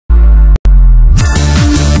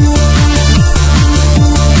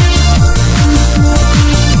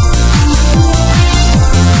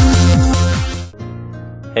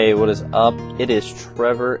is up? It is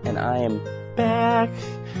Trevor, and I am back.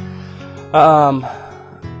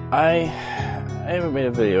 I haven't made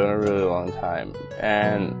a video in a really long time,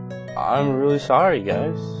 and I'm really sorry,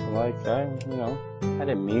 guys. Like, I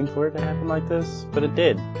didn't mean for it to happen like this, but it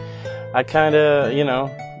did. I kinda,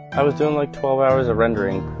 I was doing like 12 hours of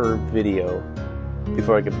rendering per video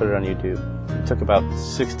before I could put it on YouTube. It took about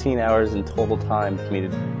 16 hours in total time for me to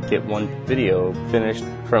get one video finished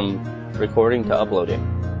from recording to uploading.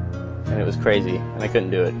 And it was crazy, and I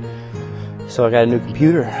couldn't do it. So I got a new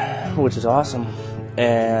computer, which is awesome.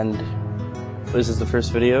 And this is the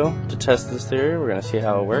first video to test this theory. We're gonna see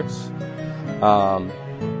how it works.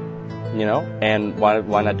 And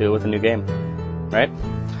why not do it with a new game, right?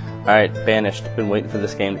 Alright, Banished. Been waiting for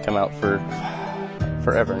this game to come out for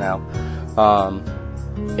forever now.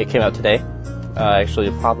 It came out today. Actually,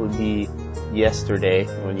 it'll probably be yesterday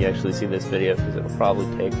when you actually see this video, because it'll probably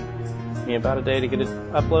take me about a day to get it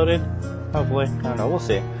uploaded. Hopefully. I don't know. We'll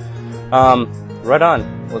see. Right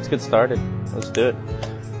on. Let's get started. Let's do it.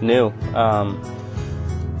 New.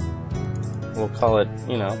 We'll call it,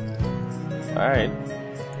 Alright.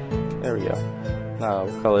 There we go.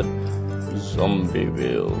 We'll call it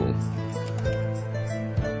ZombeVille.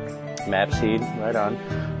 Map seed. Right on.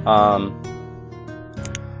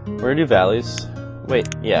 We're gonna do valleys. Wait,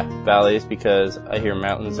 yeah, valleys, because I hear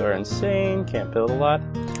mountains are insane, can't build a lot.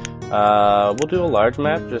 We'll do a large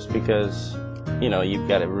map just because, you've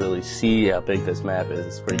got to really see how big this map is.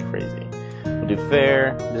 It's pretty crazy. We'll do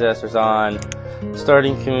fair, disasters on,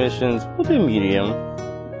 starting conditions. We'll do medium.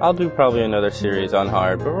 I'll do probably another series on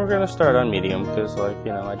hard, but we're gonna start on medium because,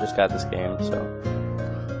 I just got this game, so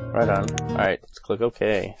right on. Alright, let's click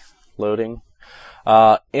OK. Loading.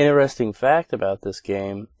 Interesting fact about this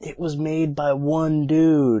game, it was made by one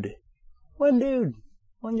dude. One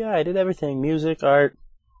guy did everything. Music, art,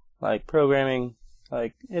 programming,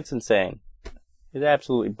 it's insane. It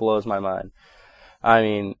absolutely blows my mind. I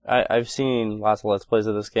mean, I've seen lots of Let's Plays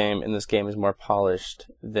of this game, and this game is more polished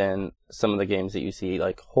than some of the games that you see,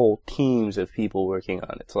 whole teams of people working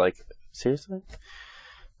on. It's seriously?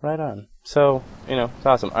 Right on. So, it's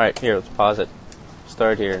awesome. Alright, here, let's pause it.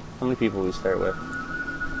 Start here. How many people we start with?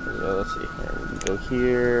 Let's see here. We can go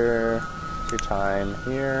here. Your time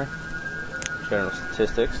here. General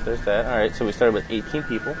statistics. There's that. Alright, so we started with 18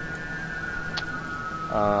 people.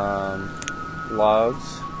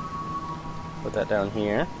 Logs. Put that down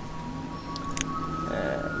here.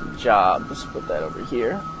 And jobs. Put that over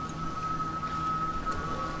here.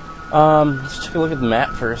 Let's take a look at the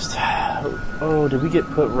map first. Oh, did we get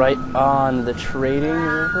put right on the trading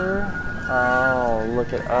river? Oh,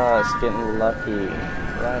 look at us getting lucky.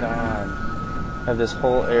 Right on. Have this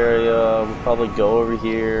whole area. We'll probably go over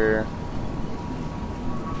here.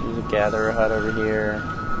 There's a gatherer hut over here.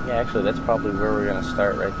 Yeah, actually, that's probably where we're going to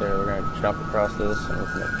start right there. We're going to jump across this and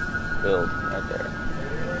we're going to build right there.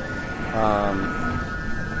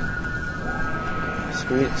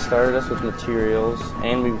 Sweet, started us with materials,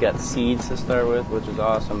 and we've got seeds to start with, which is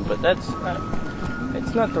awesome, but it's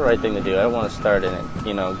not the right thing to do. I don't want to start in it,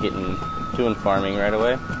 doing farming right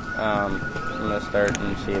away. I'm going to start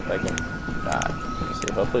and see if I can, let's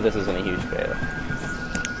see, hopefully this isn't a huge fail.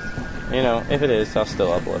 If it is, I'll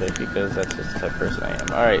still upload it, because that's just the type of person I am.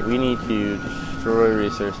 Alright, we need to destroy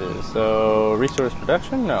resources. So, resource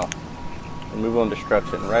production? No. Removal and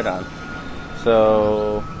destruction, right on.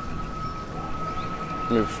 So,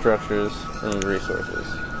 remove structures, remove resources.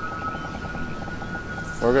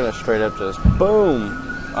 We're gonna straight up just boom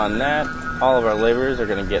on that. All of our laborers are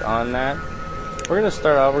gonna get on that. We're gonna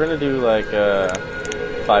start off, we're gonna do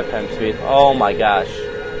 5 times speed. Oh my gosh,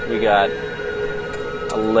 we got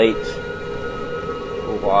a late.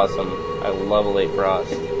 Ooh, awesome. I love a late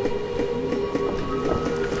frost.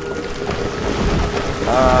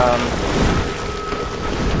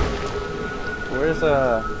 Where's I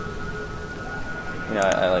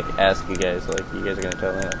ask you guys, you guys are gonna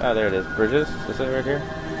tell me, oh, there it is. Bridges? Is it right here?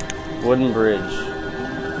 Wooden bridge.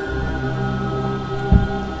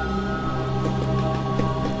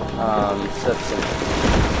 Set some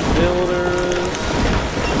builders.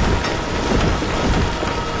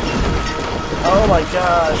 Oh my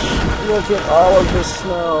gosh, look at all of the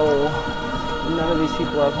snow. None of these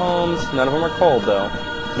people have homes. None of them are cold, though.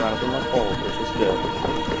 None of them are cold, which is good.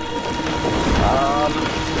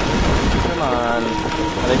 Come on.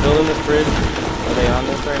 Are they building this bridge? Are they on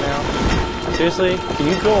this right now? Seriously? Can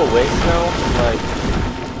you go away, snow?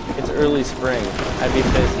 It's early spring. I'd be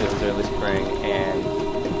pissed if it was early spring, and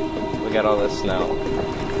we got all this snow.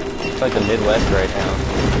 It's like the Midwest right now.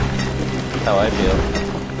 That's how I feel.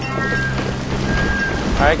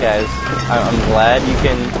 Alright guys, I'm glad you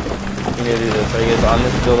can, I'm gonna do this. Are you guys on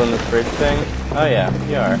this building this bridge thing? Oh yeah,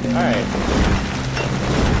 you are. Alright.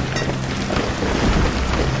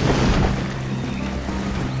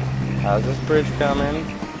 How's this bridge coming?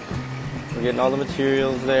 We're getting all the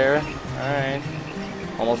materials there. Alright.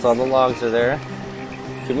 Almost all the logs are there.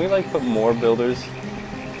 Can we like put more builders?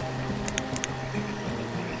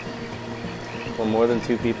 Will more than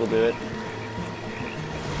 2 people do it?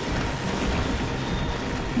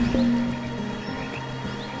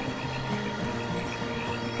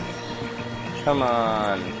 Come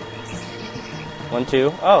on. 1,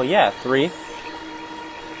 2. Oh yeah, 3.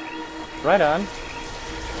 Right on.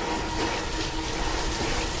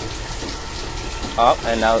 Oh,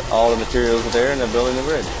 and now all the materials are there and they're building the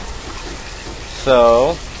bridge.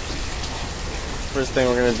 So, first thing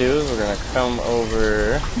we're going to do is we're going to come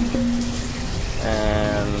over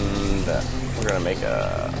and we're going to make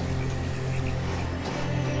a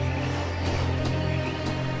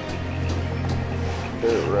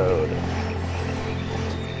dirt road.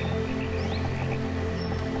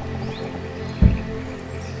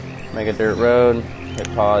 Make a dirt road, hit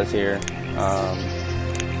pause here,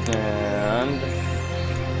 and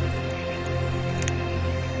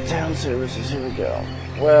town services, here we go.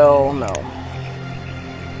 Well, no.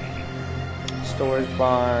 Storage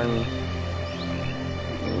barn.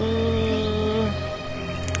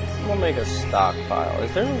 We'll make a stockpile.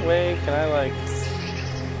 Is there a way, can I like,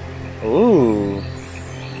 ooh.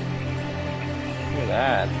 Look at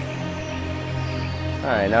that.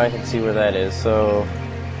 Alright, now I can see where that is, so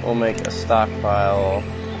we'll make a stockpile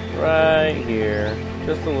right here.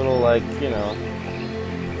 Just a little, like, you know,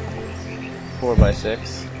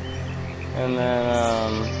 4x6. And then,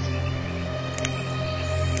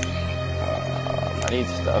 I need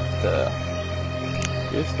stuff to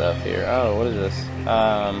do stuff here. Oh, what is this?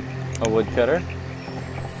 A woodcutter.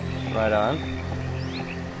 Right on.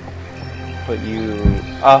 Put you...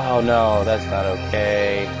 Oh, no, that's not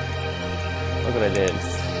okay. Look what I did.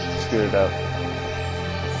 Screwed it up.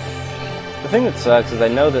 The thing that sucks is I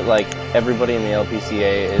know that like everybody in the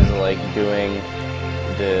LPCA is like doing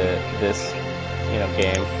this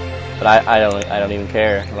game, but I don't even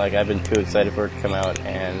care. Like I've been too excited for it to come out,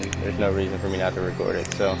 and there's no reason for me not to record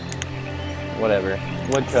it. So whatever.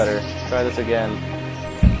 Woodcutter. Try this again.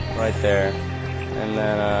 Right there, and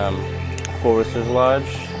then Forester's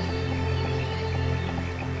Lodge.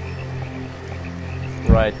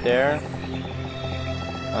 Right there.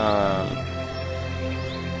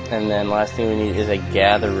 And then last thing we need is a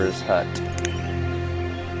gatherer's hut.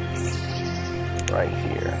 Right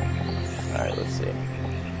here. Alright, let's see.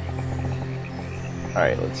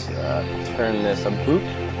 Alright, let's turn this a boot.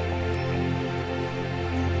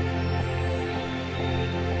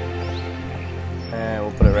 And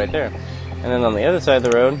we'll put it right there. And then on the other side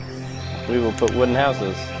of the road, we will put wooden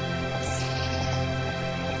houses.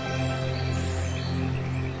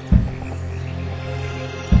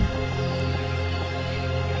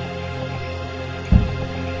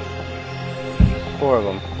 Four of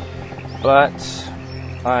them, but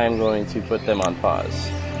I'm going to put them on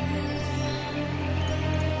pause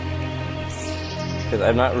because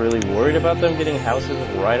I'm not really worried about them getting houses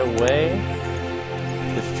right away,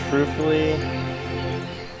 because truthfully,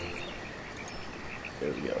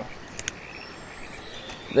 there we go,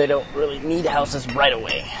 they don't really need houses right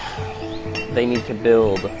away. They need to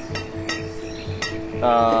build 4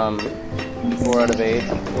 out of 8,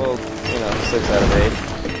 well, 6 out of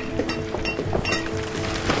 8.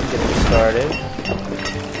 Started.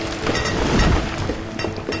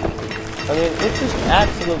 I mean, it's just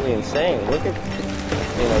absolutely insane. Look at,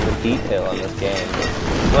 the detail on this game.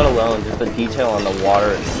 Let alone just the detail on the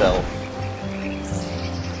water itself.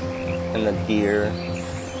 And the deer.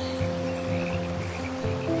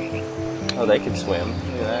 Oh, they can swim.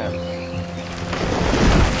 Look at that.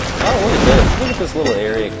 Oh, look at this. Look at this little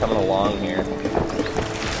area coming along here.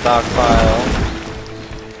 Stockpile.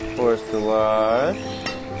 Forest to Lodge.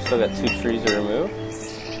 Still got 2 trees to remove.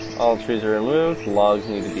 All trees are removed. Logs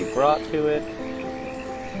need to be brought to it.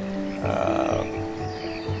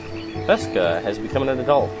 Veska has become an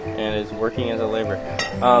adult and is working as a labor.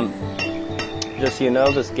 Just so you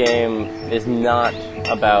know, this game is not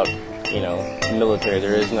about, military.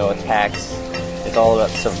 There is no attacks. It's all about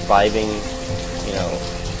surviving,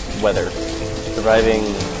 weather. Surviving,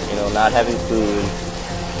 not having food.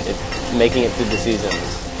 It's making it through the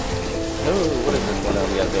seasons. Oh, what is this one? Oh,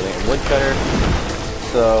 we got building a woodcutter.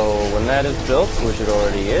 So when that is built, which it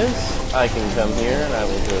already is, I can come here and I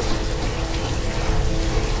will just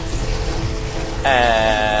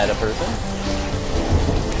add a person.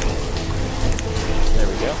 There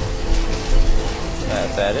we go.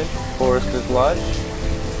 That's added. Forester's Lodge.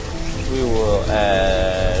 We will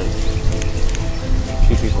add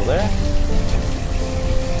 2 people there.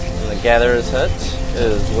 And the gatherer's hut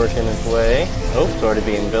is working its way. Oh, it's already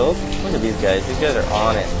being built. Look at these guys. These guys are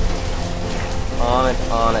on it. On it,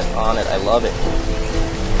 on it, on it. I love it.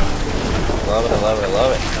 Love it, I love it, I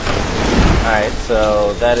love it. Alright,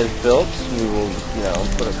 so that is built. We will, you know,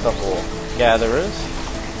 put a couple gatherers.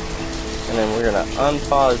 And then we're going to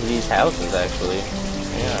unpause these houses, actually.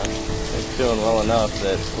 Yeah, it's doing well enough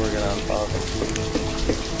that we're going to unpause them.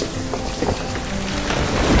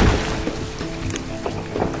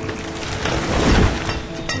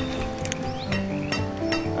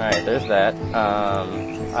 Alright, there's that.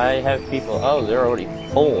 I have people... Oh, they're already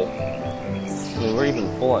full. I mean, we're even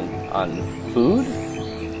full on food?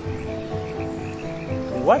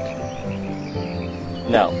 What?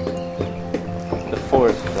 No. The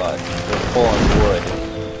forest plot. We're full on wood.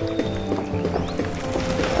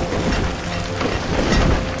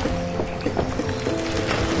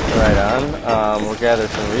 Right on. We'll gather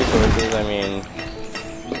some resources. I mean,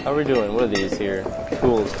 how are we doing? What are these here?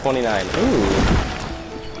 Tools, 29. Ooh.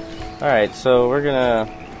 Alright, so we're gonna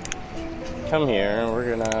come here, and we're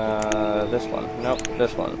gonna... this one. Nope,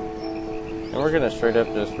 this one. And we're gonna straight up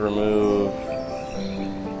just remove...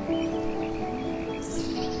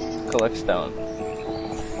 collect stone.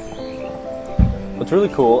 What's really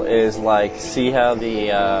cool is, like, see how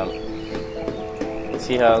the...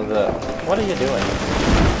 what are you doing?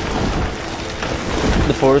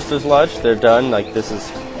 The Forester's Lodge, they're done. Like, this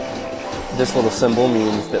little symbol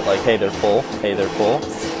means that, like, hey, they're full. Hey, they're full.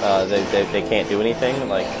 They can't do anything.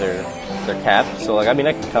 Like, they're capped. So, like, I mean,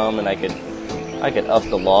 I could come and I could up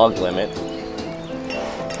the log limit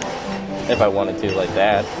if I wanted to, like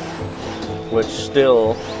that, which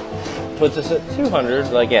still puts us at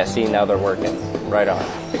 200. Like, yeah, see, now they're working right on.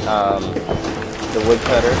 The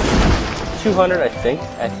woodcutter, 200. I think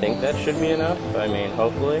that should be enough. I mean,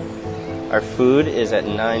 hopefully. Our food is at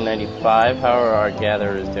 995. How are our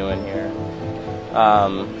gatherers doing here?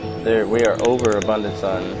 We are over abundance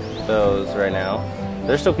on those right now.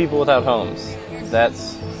 There's still people without homes.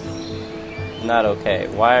 That's not okay.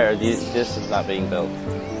 Why are these? This is not being built.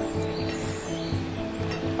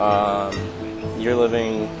 You're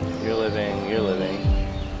living,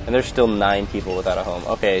 and there's still 9 people without a home.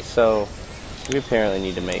 Okay, so we apparently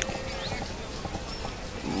need to make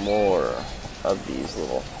more of these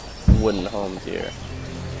little wooden homes here.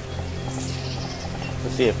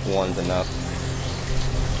 Let's see if one's enough.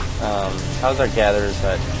 How's our gatherers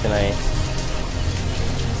hut? Can I...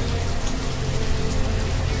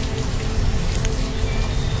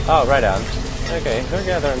 Oh, right on. Okay, they're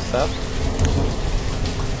gathering stuff.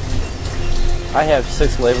 I have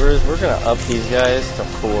 6 laborers. We're gonna up these guys to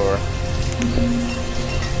 4.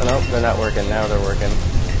 Oh, nope, they're not working. Now they're working.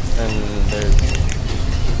 And there's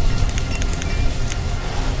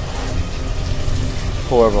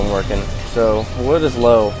 4 of them working. So, wood is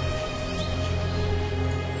low.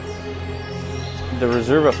 The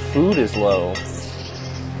reserve of food is low.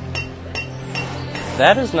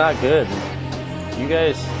 That is not good. You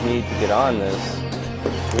guys need to get on this.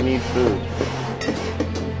 We need food.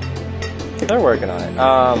 They're working on it.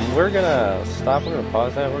 We're gonna stop. We're gonna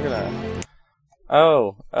pause that. We're gonna...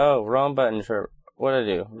 Oh, wrong button. Sure. What did I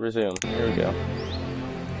do? Resume. Here we go.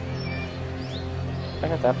 I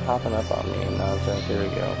got that popping up on me. Nonsense. Here we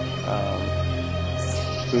go.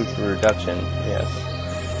 Food reduction. Yes.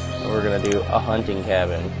 We're gonna do a hunting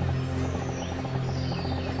cabin.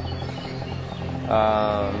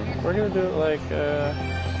 We're gonna do it like, yeah,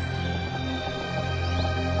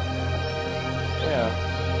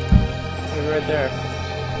 right there.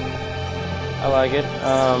 I like it.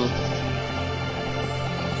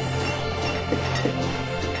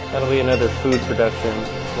 That'll be another food production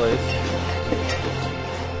place.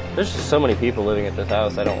 There's just so many people living at this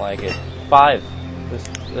house. I don't like it. 5.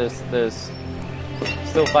 There's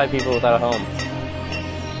still 5 people without a home.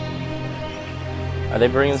 Are they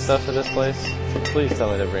bringing stuff to this place? Please tell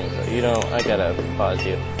me they're bringing stuff. You know, I gotta pause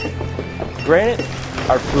you. Granted,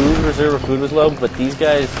 our reserve of food was low, but these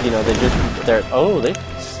guys, you know, they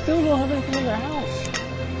still don't have anything in their house.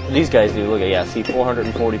 These guys do. Look at, yeah, see,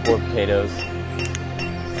 444 potatoes.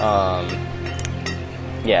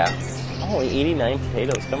 Yeah. Oh, 89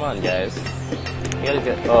 potatoes. Come on, guys. You gotta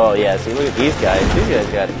get, oh, yeah, see, look at these guys. These guys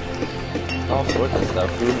got all sorts of stuff.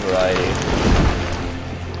 Food variety.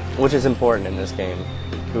 Which is important in this game.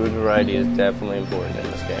 Food variety is definitely important in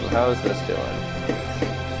this game. How is this doing?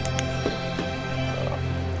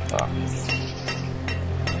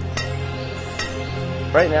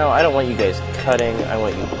 Right now, I don't want you guys cutting. I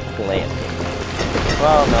want you planting.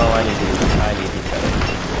 Well, no, I need you cutting.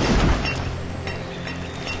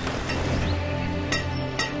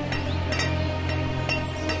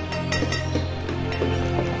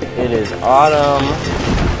 It is autumn,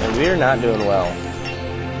 and we are not doing well.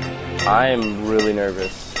 I am really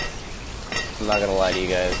nervous. I'm not gonna lie to you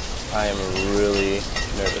guys. I am really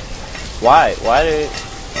nervous. Why? Why do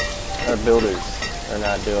our builders are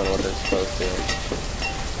not doing what they're supposed to?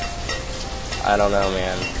 I don't know,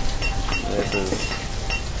 man. This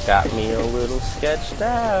has got me a little sketched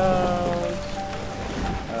out.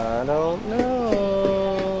 I don't know.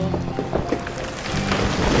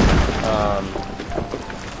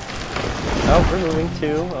 Oh, we're moving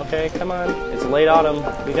too. Okay, come on. It's late autumn.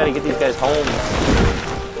 We gotta get these guys home.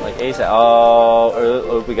 Like ASAP.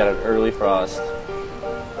 Oh, we got an early frost.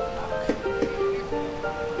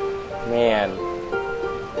 Man.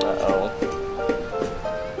 Uh-oh.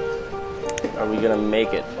 Are we gonna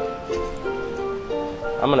make it?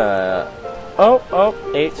 I'm gonna... Oh,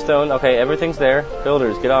 8 stone. Okay, everything's there.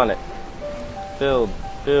 Builders, get on it. Build.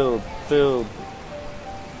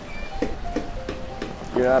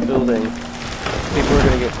 You're not building. People are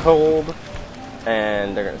gonna get cold,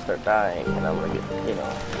 and they're gonna start dying, and I'm gonna get, you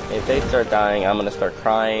know, if they start dying, I'm gonna start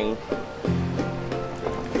crying.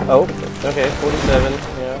 Oh, okay, 47,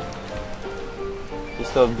 yeah. You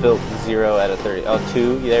still have built 0 out of 30. Oh,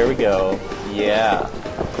 2, there we go. Yeah.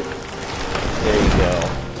 There you go.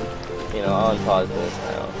 You know, I'll unpause this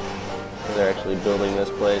now. They're actually building this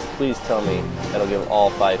place. Please tell me that'll give all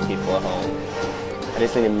 5 people a home. I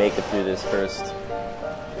just need to make it through this first.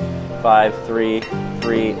 5, 3.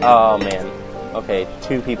 Oh man. Okay,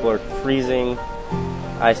 2 people are freezing.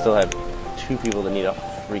 I still have 2 people that need a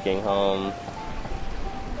freaking home.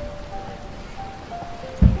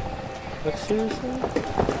 Like seriously?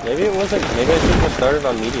 Maybe it wasn't. Maybe I shouldn't have started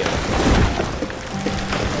on medium.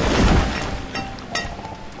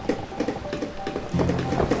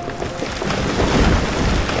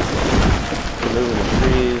 Removing the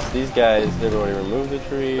trees. These guys, they've already removed the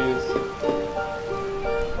trees.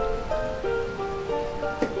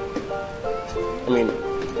 I mean,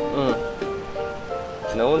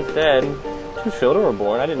 no one's dead. 2 children were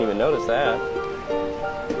born. I didn't even notice that.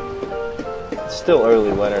 It's still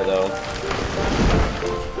early winter, though.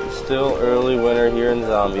 Still early winter here in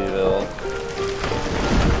ZombeVille.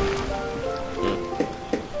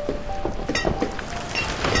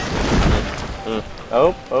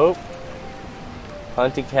 Oh.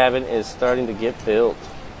 Hunting cabin is starting to get built.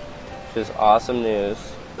 Which is awesome news.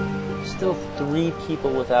 Still 3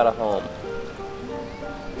 people without a home.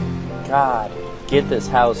 God, get this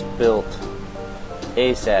house built.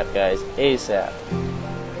 ASAP, guys. ASAP.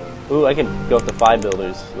 Ooh, I can go up to 5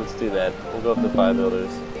 builders. Let's do that. We'll go up to 5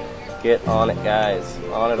 builders. Get on it, guys.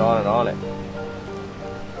 On it.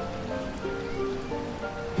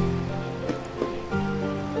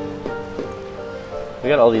 We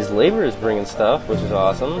got all these laborers bringing stuff, which is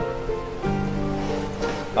awesome.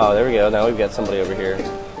 Oh, there we go. Now we've got somebody over here.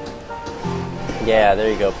 Yeah, there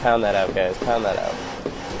you go. Pound that out, guys. Pound that out.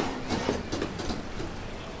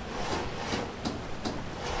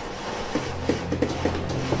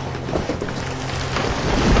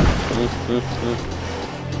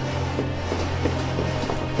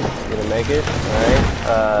 Gonna make it.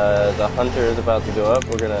 Alright. The hunter is about to go up.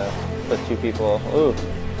 We're gonna put 2 people. Ooh.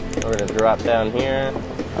 We're gonna drop down here.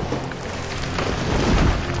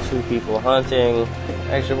 2 people hunting.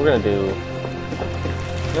 Actually, we're gonna do...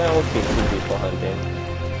 No, we'll keep 2 people hunting.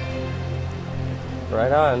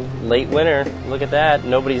 Right on. Late winter. Look at that.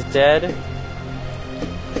 Nobody's dead.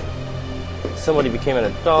 Somebody became an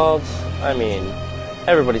adult. I mean...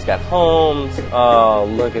 Everybody's got homes. Oh,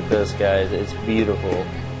 look at this, guys. It's beautiful.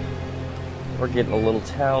 We're getting a little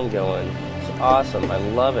town going. It's awesome. I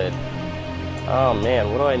love it. Oh, man.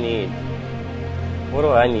 What do I need? What do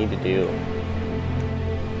I need to do?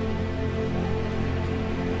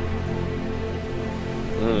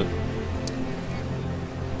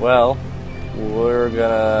 Well, we're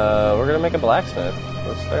gonna make a blacksmith.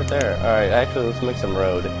 Let's start there. All right. Actually, let's make some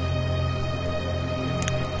road.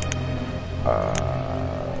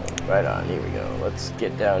 Right on, here we go. Let's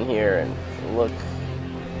get down here and look.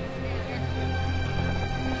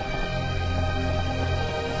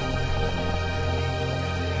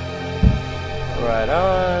 Right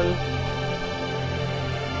on.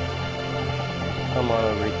 Come on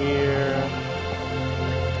over here.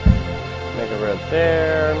 Make a road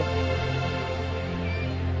there.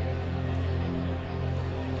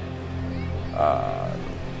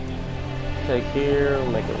 Take here,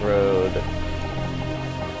 make a road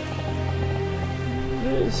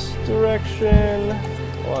this direction.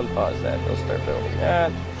 We'll unpause that. We'll start building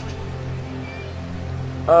that.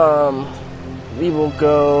 We will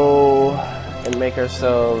go and make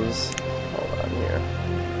ourselves. Hold on here.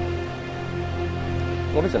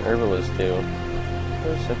 What does an herbalist do?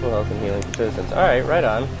 There's simple health and healing for citizens. Alright, right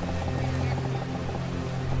on.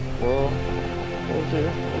 We'll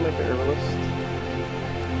make an herbalist.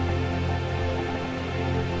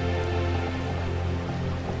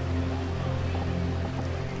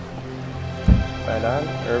 Right on,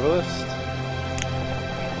 herbalist.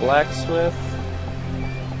 Blacksmith.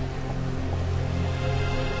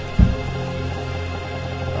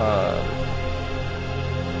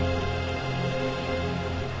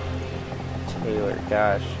 Tailor,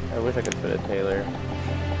 gosh, I wish I could fit a tailor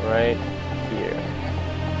right here.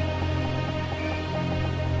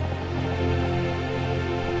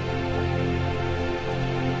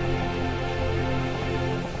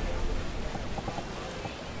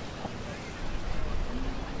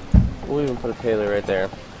 We'll even put a tailor right there.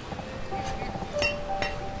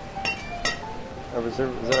 Or is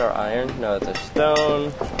that our iron? No, that's our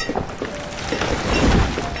stone.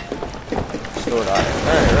 Stored iron.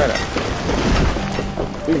 Alright, right on.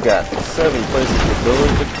 We've got 7 places for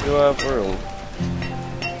builders to go up. We'll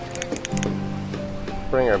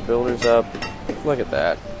bring our builders up. Look at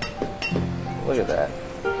that. Look at that.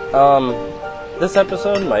 This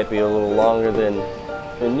episode might be a little longer than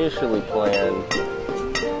initially planned.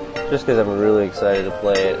 Just because I'm really excited to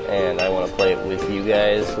play it, and I want to play it with you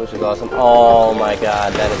guys, which is awesome. Oh my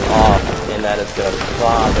god, that is off, and that is going to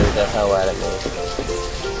bother the hell out of me.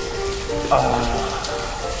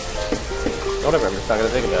 Whatever, I'm just not going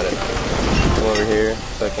to think about it. Come over here,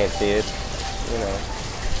 so I can't see it. You know.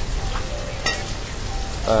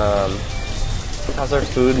 How's our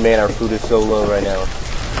food? Man, our food is so low right now.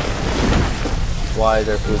 Why is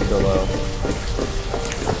our food so low?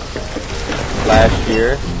 Last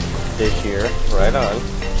year, this year, right on.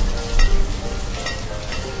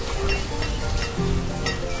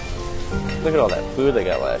 Look at all that food they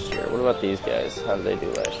got last year. What about these guys? How did they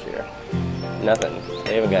do last year? Nothing.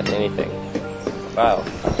 They haven't gotten anything. Wow.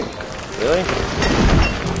 Really?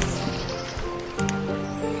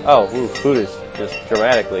 Oh, ooh, food is just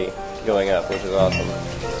dramatically going up, which is awesome.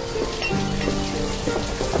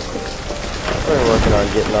 We're working on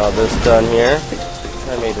getting all this done here.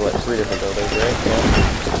 I made, what, 3 different buildings, right? Yeah.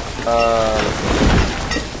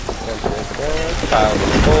 Piles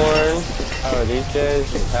of corn. How are these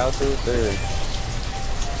guys? These houses? They're...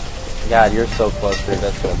 God, you're so clustered.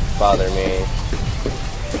 That's going to bother me.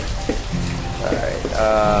 Alright,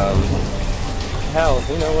 hell,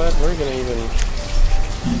 you know what? We're going to even...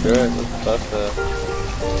 Screw it. Let's bust the...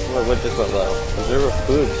 What just went low? Reserve of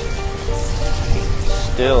food.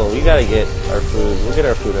 Still, we gotta get our food. We'll get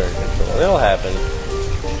our food under control. It'll happen.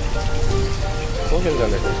 We'll get it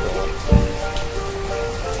under control.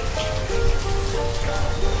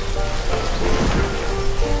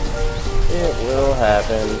 It will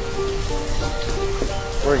happen.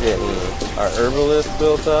 We're getting our herbalist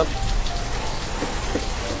built up.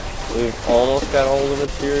 We've almost got all the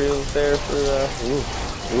materials there for the...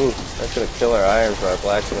 Ooh, that's gonna kill our iron for our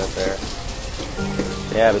blacksmith there.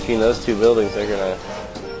 Yeah, between those 2 buildings, they're gonna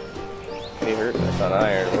be hurting us on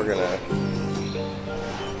iron. We're gonna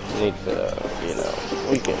need to, you know,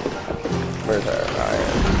 we can... Where's our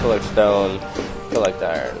iron? Collect stone, collect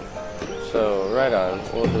iron. So, right on.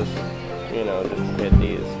 We'll just, you know, just hit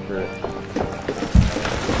these for...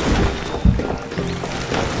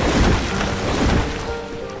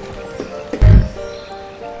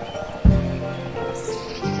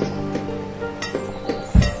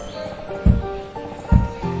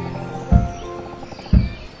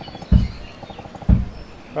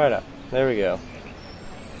 Right up. There we go.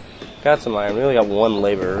 Got some iron. We only got 1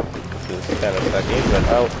 labor, which is kind of sucky, but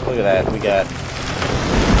oh, look at that. We got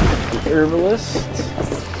the herbalist,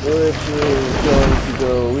 which is going to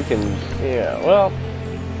go, we can, yeah, well,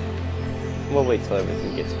 we'll wait till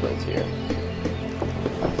everything gets built here.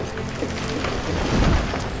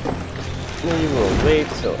 We will wait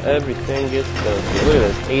till everything gets built here. Look at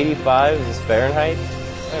this, 85 is this Fahrenheit?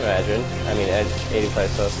 I imagine. I mean, 85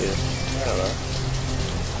 Celsius. I don't know.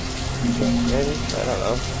 Maybe? I don't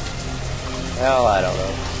know. Hell, I don't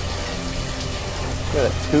know. Look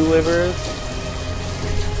at that. 2 laborers.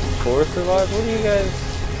 4 survive? What are you guys...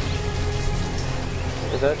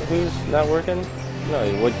 Is that who's not working? No,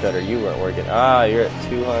 you woodcutter. You weren't working. Ah, you're at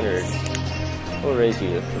 200. We'll raise you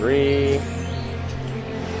to 3.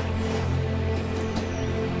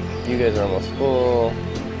 You guys are almost full.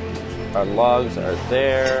 Our logs are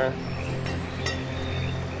there.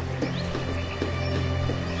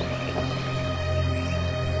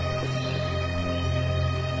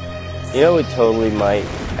 You know, we totally might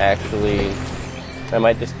actually... I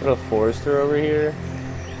might just put a forester over here.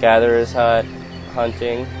 Gatherer's hut,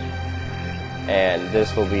 hunting. And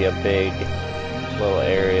this will be a big little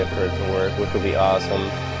area for it to work, which will be awesome.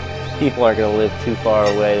 People aren't going to live too far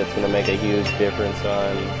away. That's going to make a huge difference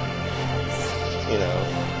on, you know,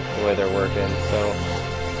 the way they're working. So,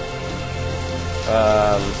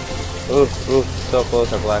 so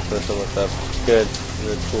close. Our blacksmith almost up. Good.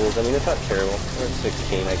 The tools. I mean, it's not terrible. We're at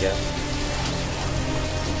 16, I guess.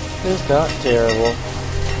 It's not terrible.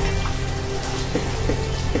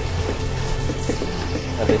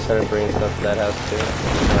 Have they started bringing stuff to that house too?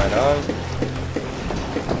 Right on.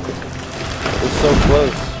 We're so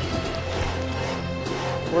close.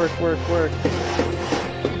 Work, work, work.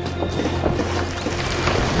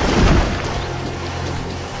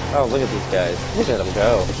 Oh, look at these guys. Look at them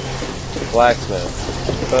go. Blacksmith.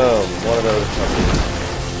 Boom. One of those puppies.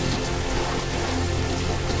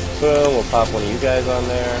 Boom. We'll pop one of you guys on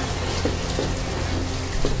there.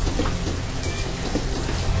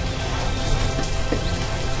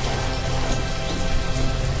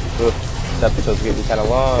 Oof. This episode's getting kind of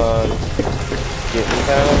long. Getting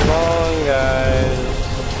kind of long, guys.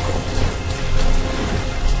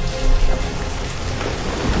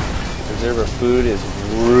 Reserve of food is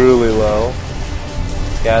really low.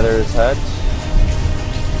 Gatherer's hut.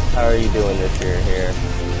 How are you doing this year here?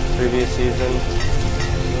 Previous season?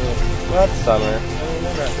 Well, it's summer. I mean,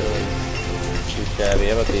 they're not doing too shabby.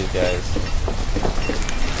 How about these guys?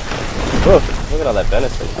 Whoa, look at all that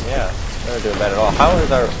venison. Yeah, they're not doing bad at all. How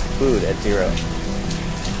is our food at 0?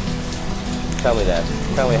 Tell me that.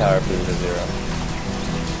 Tell me how our food is at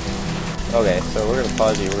 0. Okay, so we're going to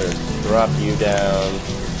pause you. We're going to drop you down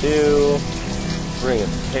to 2. Bring a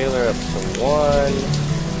Taylor up to 1.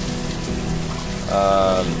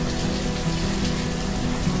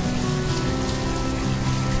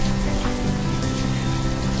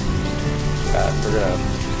 We're gonna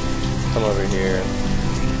come over here.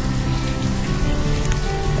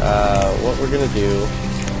 What we're gonna do,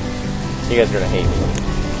 you guys are gonna hate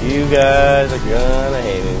me. You guys are gonna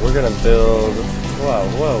hate me. We're gonna build, whoa,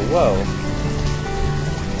 whoa, whoa.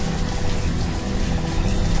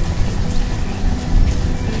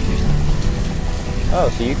 Oh,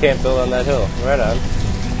 so you can't build on that hill. Right on.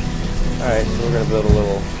 Alright, so we're going to build a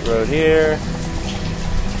little road here.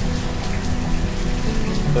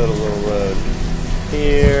 Build a little road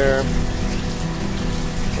here.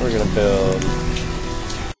 We're going to build...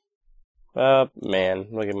 Oh, man.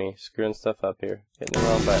 Look at me. Screwing stuff up here. Hitting the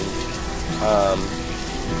wrong button. I'm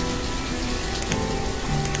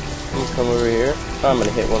going to come over here. I'm going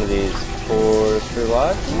to hit one of these forestry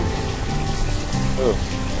lots. Ooh,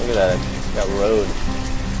 look at that. Got road.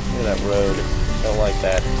 Look at that road. Don't like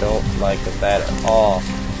that. Don't like that at all.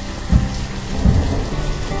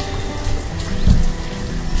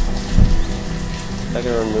 I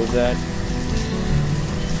can remove that.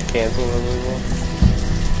 Cancel removal.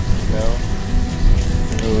 No.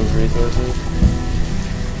 Remove resources.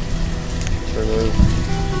 Remove.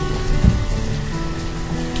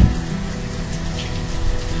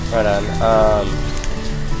 Right on.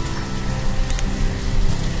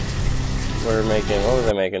 We're making, what was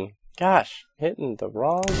I making? Gosh, hitting the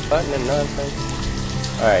wrong button and nonsense.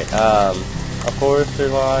 Alright, a forestry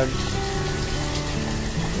lodge.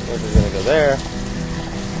 We're just gonna go there.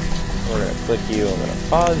 We're gonna click you, I'm gonna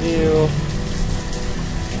pause you.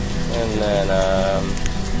 And then,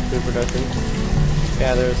 food production.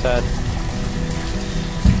 Gather set.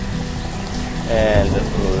 And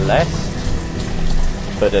last,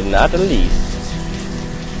 but not least,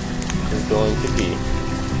 is going to be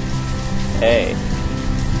A.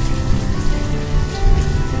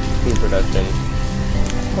 Food production.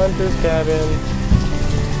 Hunter's cabin.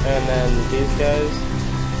 And then these guys,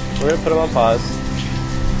 we're going to put them on pause.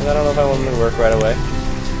 And I don't know if I want them to work right away.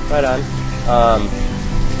 Right on.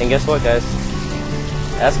 And guess what, guys?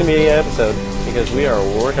 That's going to be an episode. Because we are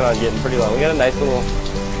working on getting pretty long. We got a nice little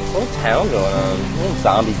town going on. Little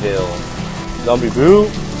ZombeVille. ZombeVille.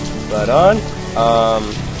 Right on.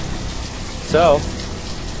 So,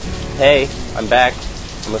 hey, I'm back.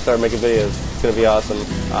 I'm going to start making videos. It's going to be awesome.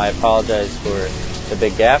 I apologize for the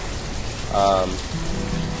big gap.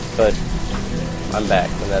 But I'm back,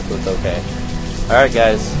 and that's what's okay. Alright,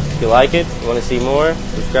 guys. If you like it, you want to see more,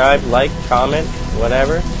 subscribe, like, comment,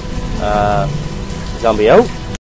 whatever. Zombie out.